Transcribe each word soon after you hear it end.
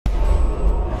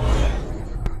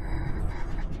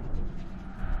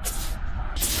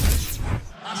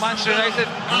Manchester United,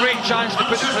 great chance to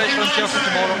put the pressure on Chelsea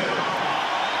tomorrow.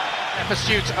 In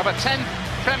pursuit of a 10th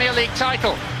Premier League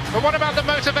title. But what about the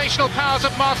motivational powers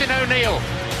of Martin O'Neill?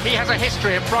 He has a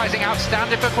history of prizing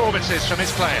outstanding performances from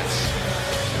his players.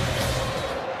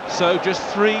 So just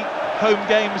 3 home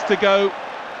games to go.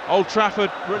 Old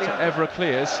Trafford, really. Evra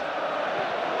clears.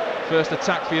 First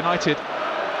attack for United.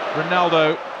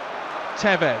 Ronaldo,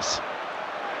 Tevez.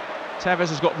 Tevez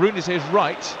has got Rooney to his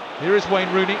right. Here is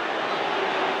Wayne Rooney.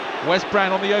 Wes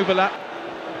Brown on the overlap.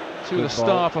 Two of the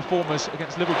star performers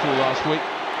against Liverpool last week.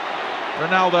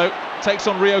 Ronaldo takes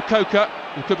on Rio Coca,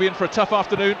 who could be in for a tough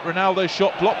afternoon. Ronaldo's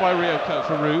shot blocked by Rio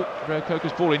Coca. Rio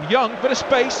Coca's ball in. Young, bit of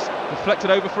space,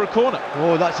 deflected over for a corner.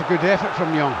 Oh, that's a good effort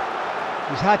from Young.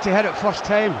 He's had to hit it first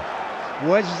time.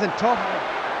 Wes is on top of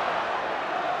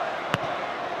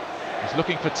it. He's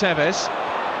looking for Tevez.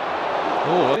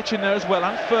 Oh, Itch in there as well,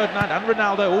 and Ferdinand and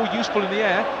Ronaldo, all useful in the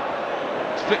air.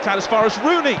 It's flicked out as far as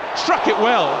Rooney. Struck it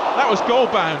well. That was goal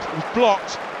bound. It was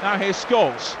blocked. Now here's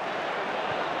Scholes.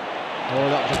 Oh,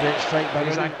 that was a great strike by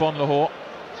Isaac Bonlahor.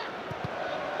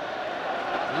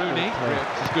 Rooney,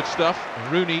 this is good stuff.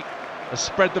 Rooney has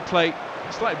spread the plate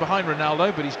slightly behind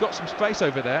Ronaldo, but he's got some space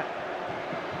over there.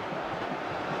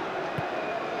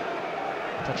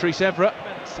 Patrice Evra,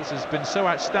 this has been so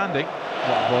outstanding.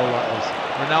 What a ball that was.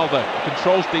 Ronaldo,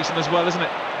 control's decent as well, isn't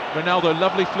it? Ronaldo,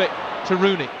 lovely flick to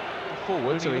Rooney.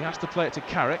 Forward, so he has to play it to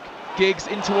Carrick. Giggs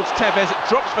in towards Tevez, it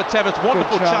drops for Tevez,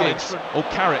 wonderful challenge. Oh,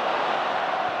 Carrick.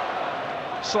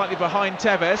 Slightly behind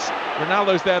Tevez.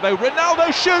 Ronaldo's there though.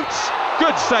 Ronaldo shoots!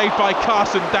 Good save by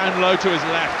Carson down low to his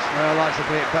left. Well, that's a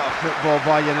great bit of football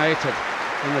by United,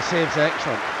 and the save's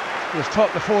excellent. It was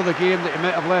talked before the game that he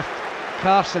might have left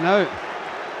Carson out.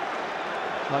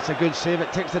 That's a good save.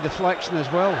 It takes the deflection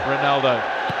as well. Ronaldo.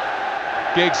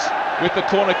 Giggs with the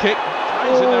corner kick.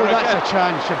 Oh, that's a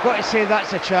chance. You've got to say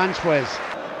that's a chance, Wes.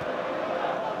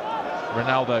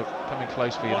 Ronaldo coming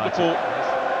close for United.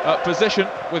 Wonderful position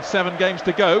with 7 games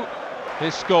to go.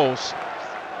 Here's Scholes.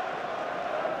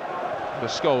 The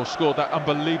Scholes scored that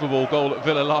unbelievable goal at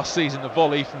Villa last season, the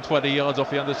volley from 20 yards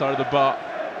off the underside of the bar.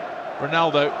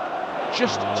 Ronaldo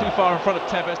just too far in front of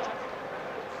Tevez.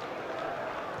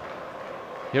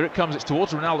 Here it comes, it's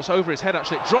towards Ronaldo, it's over his head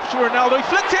actually, it drops to Ronaldo, he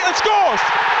flicked it and scores!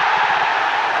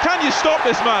 Can you stop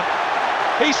this man?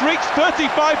 He's reached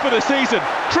 35 for the season.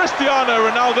 Cristiano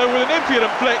Ronaldo with an impudent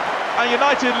flick, and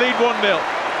United lead 1-0.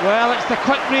 Well, it's the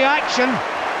quick reaction.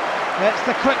 It's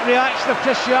the quick reaction of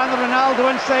Cristiano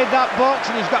Ronaldo inside that box,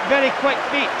 and he's got very quick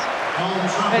feet.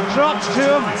 It drops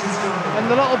to him, and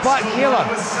the little back heeler.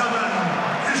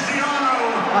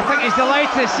 I think he's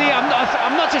delighted to see it.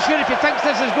 I'm not so sure if he thinks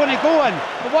this is going to go in,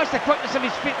 but watch the quickness of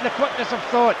his feet and the quickness of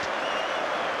thought.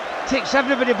 Takes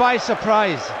everybody by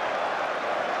surprise.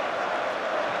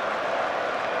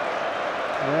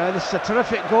 Yeah, this is a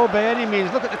terrific goal by any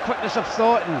means. Look at the quickness of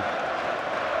thought, and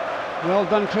well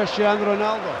done, Cristiano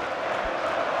Ronaldo.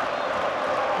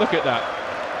 Look at that.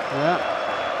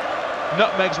 Yeah.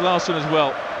 Nutmegs Larson as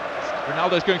well.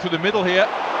 Ronaldo's going through the middle here.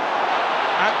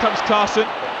 Out comes Carson.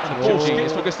 Unfortunately,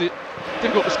 it's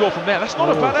difficult to score from there. That's not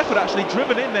a bad effort, actually,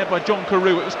 driven in there by John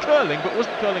Carew. It was curling, but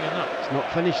wasn't curling enough. It's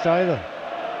not finished either.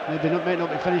 Might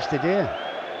not be finished today.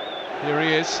 Here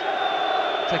he is,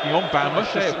 taking on Bamber.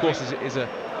 Shea, of course, is a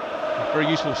very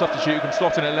useful substitute. You can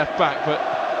slot in at left back, but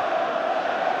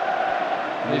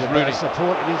here's Rooney.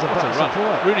 Support. It needs a bit of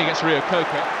support. Rooney gets Rio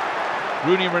Coca.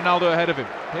 Rooney and Ronaldo ahead of him.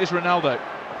 Here's Ronaldo.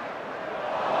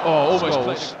 Oh, almost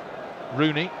played.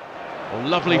 Rooney. Oh,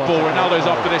 lovely ball. Ronaldo's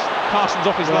after this. Carson's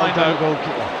off his line though.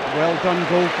 Goalkeeper. Well done,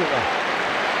 goalkeeper.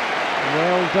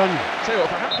 Well done. Tell you what,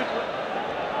 perhaps.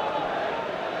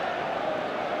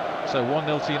 So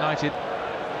 1-0 to United.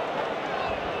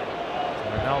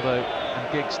 Ronaldo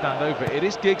and Giggs stand over. It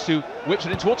is Giggs who whips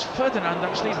it in towards Ferdinand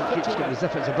actually. Keeps getting as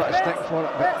if it's a bit of stick for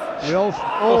it, but we all.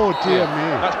 Oh dear me.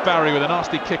 That's Barry with a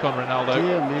nasty kick on Ronaldo.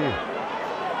 Dear me.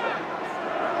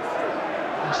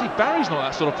 You see, Barry's not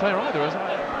that sort of player either. It's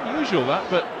unusual that,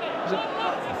 but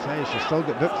I tell you, she's still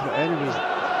got booked for it anyways.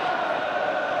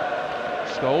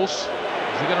 Scholes.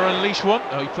 Is he going to unleash one?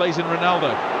 Oh, he plays in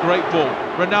Ronaldo. Great ball.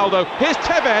 Ronaldo. Here's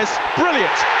Tevez.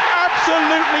 Brilliant.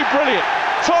 Absolutely brilliant.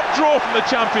 Top draw from the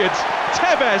champions.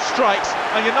 Tevez strikes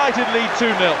and United lead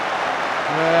 2-0.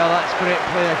 Well, that's great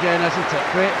play again, isn't it?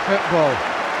 Great football.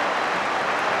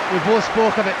 We both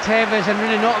spoke about Tevez and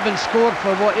Rooney not having scored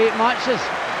for, what, 8 matches?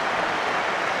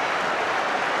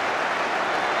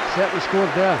 Certainly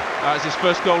scored there. That's his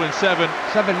first goal in 7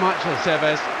 matches.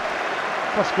 Tevez.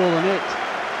 First goal in 8.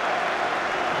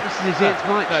 This is his 8th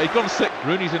match. No, he's gone 6.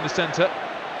 Rooney's in the centre.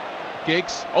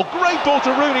 Giggs. Oh, great ball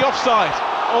to Rooney, offside.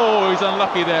 Oh, he's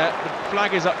unlucky there. The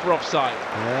flag is up for offside.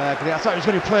 Yeah, great. I thought he was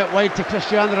going to play it wide to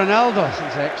Cristiano Ronaldo.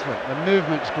 It's excellent. The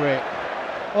movement's great.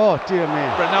 Oh, dear me.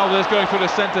 Ronaldo's going for the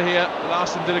centre here.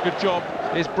 Larson did a good job.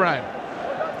 Here's Brown.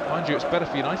 Mind you, it's better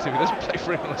for United if he doesn't play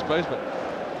for England, I suppose, but...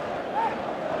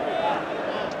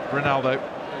 Ronaldo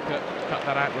cut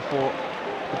that out before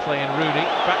playing Rooney.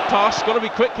 Back pass, got to be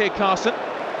quick here, Carson.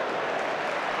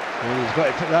 Well, he's got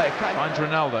to put that. Finds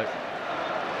Ronaldo.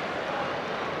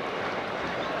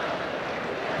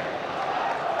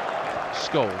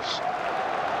 Scholes.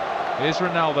 Here's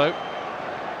Ronaldo.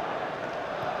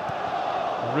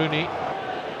 Rooney.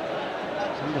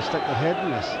 Somebody to stick their head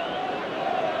in this.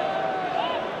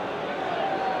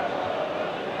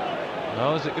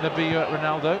 No, is it going to be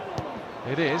Ronaldo?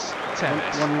 It is.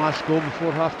 Tevez. One last goal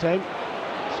before half-time.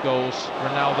 Scholes,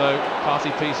 Ronaldo,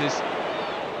 party pieces.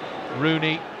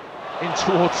 Rooney in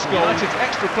towards Scholes. United's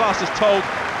extra class is told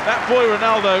that boy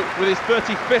Ronaldo with his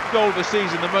 35th goal of the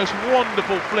season, the most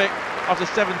wonderful flick after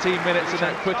 17 minutes and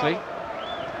that quickly.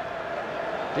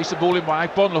 Decent ball in by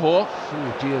Bonlahor.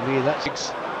 Oh dear me,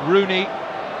 that's... Rooney,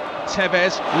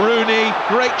 Tevez, Rooney,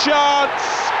 great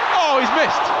chance! Oh, he's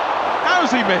missed!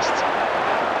 How's he missed?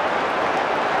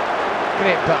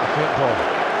 Great bit of football.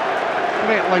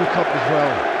 Great link-up as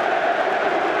well.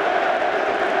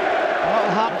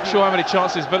 What'll happen? Not sure how many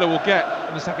chances Villa will get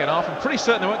in the second half. I'm pretty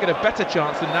certain they won't get a better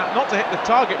chance than that. Not to hit the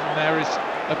target from there is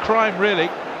a crime,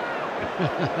 really.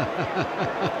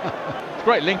 It's a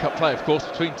great link-up play, of course,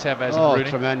 between Tevez and Rooney. Oh,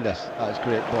 tremendous. That's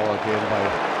great ball again by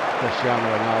Cristiano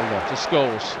Ronaldo. To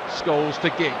Scholes. Scholes to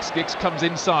Giggs. Giggs comes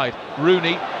inside.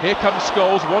 Rooney. Here comes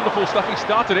Scholes. Wonderful stuff. He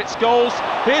started it. Scholes.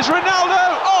 Here's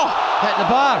Ronaldo. Oh! Hit the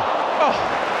bar. Oh!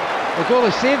 The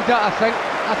goalie saved that, I think.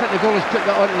 I think the goalie's put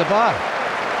that onto the bar.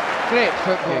 Great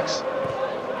football. Giggs.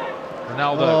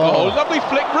 Ronaldo. Oh, lovely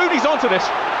flick. Rooney's onto this.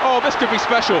 Oh, this could be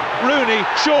special. Rooney,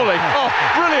 surely. Oh,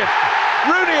 brilliant.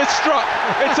 Rooney has struck.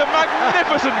 It's a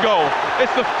magnificent goal.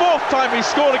 It's the 4th time he's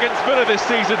scored against Villa this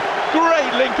season.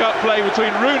 Great link-up play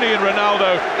between Rooney and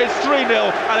Ronaldo. It's 3-0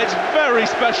 and it's very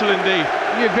special indeed.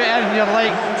 You bet anything you like.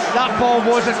 That ball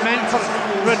wasn't meant for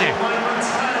Rooney.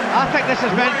 I think this is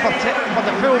meant for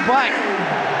the full back.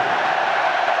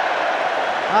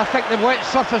 I think the wet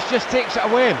surface just takes it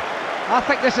away. I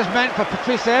think this is meant for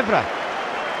Patrice Evra.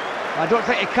 I don't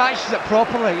think he catches it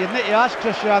properly. You'd need to ask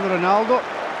Cristiano Ronaldo.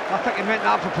 I think he meant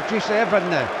that for Patrice Evra in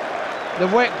the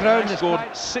wet ground. He scored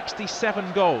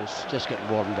 67 goals. Just getting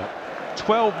warmed up.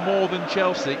 12 more than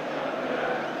Chelsea.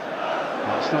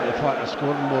 No, it's not the fact of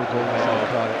scoring more goals.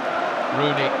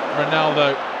 Rooney,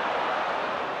 Ronaldo.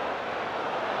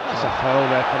 That's a foul,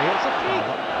 referee. It's a free.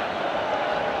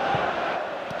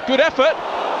 Good effort.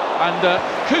 And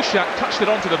Kuszczak touched it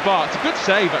onto the bar. It's a good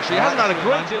save, actually. He hasn't had a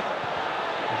great deal.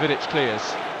 Vidic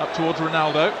clears up towards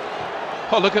Ronaldo.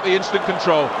 Oh, look at the instant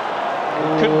control.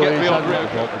 Couldn't get beyond Rio.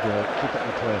 Keep it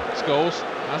in play. Scholes.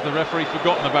 Has the referee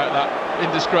forgotten about that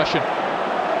indiscretion?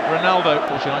 Ronaldo.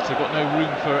 United have got no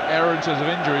room for error in terms of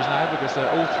injuries now because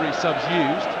all 3 subs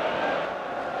used.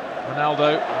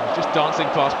 Ronaldo just dancing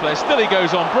past players. Still he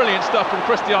goes on. Brilliant stuff from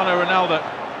Cristiano Ronaldo.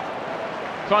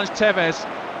 Finds Tevez.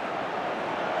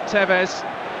 Tevez.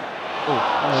 Oh,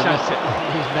 shanked it.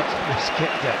 He's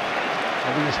miskicked it. I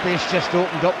mean, the space just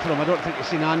opened up for him. I don't think you've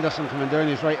seen Anderson coming down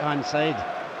his right-hand side.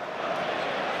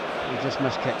 He just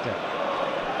miskicked it.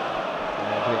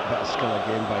 Yeah, a great bit of skill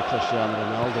again by Cristiano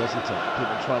Ronaldo, isn't it?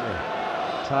 People trying to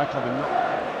tackle him.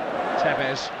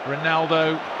 Tevez,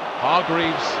 Ronaldo,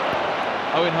 Hargreaves,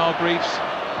 Owen Hargreaves.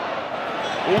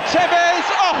 Oh, Tevez!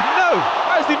 Oh, no!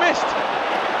 How's he missed?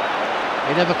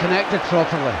 He never connected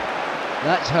properly.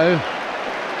 That's how.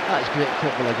 That's great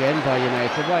football again by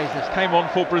United. Why is this? Came on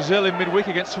for Brazil in midweek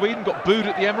against Sweden, got booed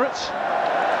at the Emirates.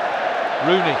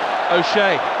 Rooney,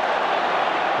 O'Shea.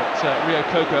 But Rio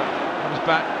Coca comes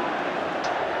back.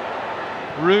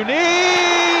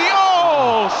 Rooney!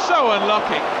 Oh, so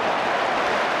unlucky.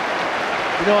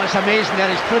 You know, it's amazing that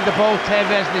he's put the ball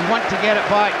Tevez and he's want to get it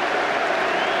back.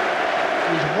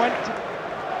 He's want to...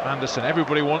 Anderson,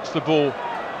 everybody wants the ball.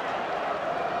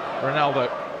 Ronaldo.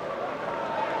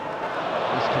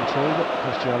 He's controlled it.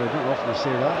 Cristiano, don't often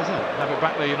say that, is it? Have it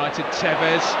back there, United.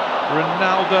 Tevez,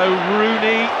 Ronaldo,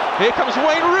 Rooney. Here comes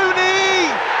Wayne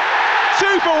Rooney! 2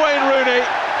 for Wayne Rooney,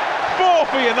 4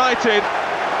 for United.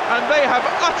 And they have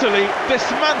utterly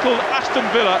dismantled Aston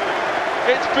Villa.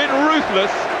 It's been ruthless,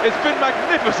 it's been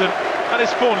magnificent, and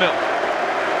it's 4-0. Well,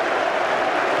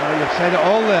 you've said it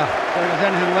all there. There was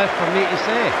anything left for me to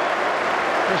say.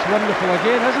 It's wonderful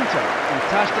again, isn't it?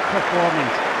 Fantastic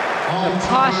performance. The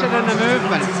passion and the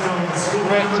movement.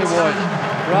 Great he was.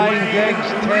 Ryan Giggs,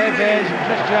 Tevez,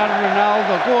 Cristiano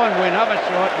Ronaldo. Go on, Wayne, have a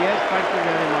shot. Yes, thank you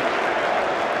very much.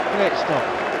 Great stuff.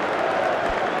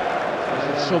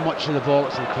 There's so much of the ball,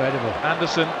 it's incredible.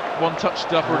 Anderson, one-touch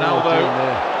stuff.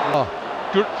 Ronaldo.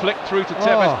 Good flick through to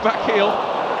Tevez, back heel.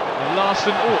 And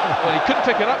Larson, well, he couldn't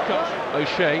pick it up.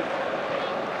 O'Shea.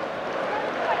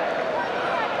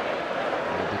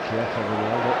 Be careful,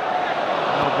 Ronaldo.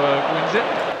 Melberg wins it.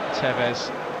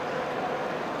 Tevez.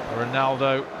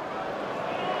 Ronaldo.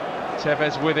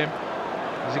 Tevez with him.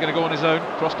 Is he going to go on his own?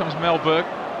 Cross comes Melberg.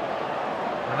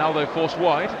 Ronaldo forced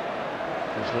wide.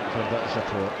 He's looking for a bit of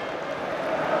support.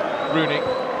 Rooney.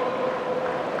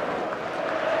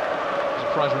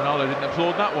 Surprised Ronaldo didn't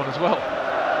applaud that one as well.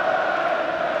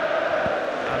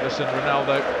 Anderson,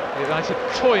 Ronaldo. United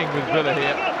toying with Villa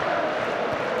here.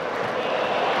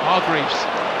 Hargreaves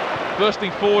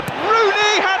bursting forward.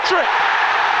 Rooney, hat-trick!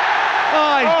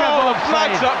 Oh, he's got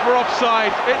flags up for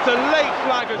offside. It's a late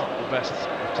flag. Not the best of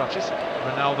touches.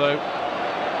 Ronaldo.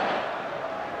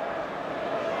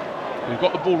 We've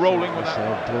got the ball rolling with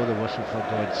that. Blow the whistle for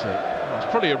God's sake. Well, it's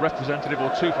probably a representative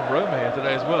or two from Roma here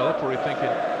today as well. They're probably thinking,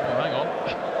 oh, hang on.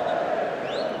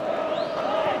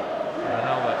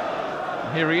 Ronaldo.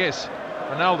 And here he is.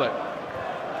 Ronaldo.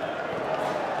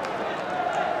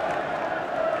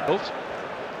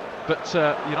 But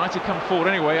United come forward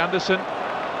anyway. Anderson.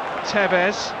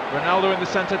 Tevez, Ronaldo in the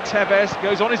centre, Tevez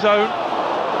goes on his own,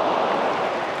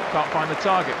 can't find the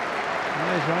target.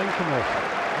 Where's Ryan come off?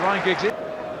 Ryan Giggs it.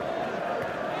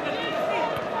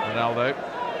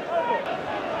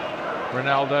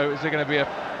 Ronaldo, is there going to be a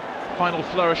final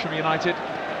flourish from United?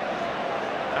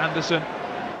 Anderson.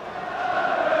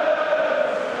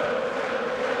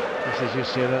 This is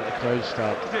just here at the crowd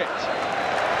start.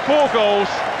 4 goals,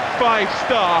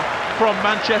 5-star from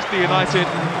Manchester United.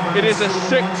 It is a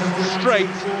 6th straight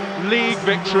league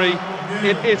victory.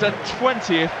 It is a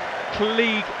 20th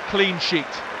league clean sheet.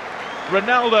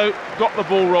 Ronaldo got the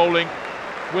ball rolling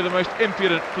with the most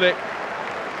impudent flick.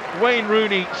 Wayne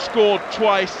Rooney scored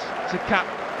twice to cap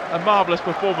a marvellous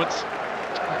performance.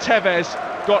 Tevez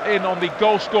got in on the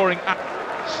goal-scoring act.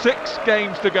 6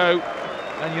 games to go,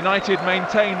 and United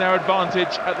maintain their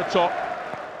advantage at the top.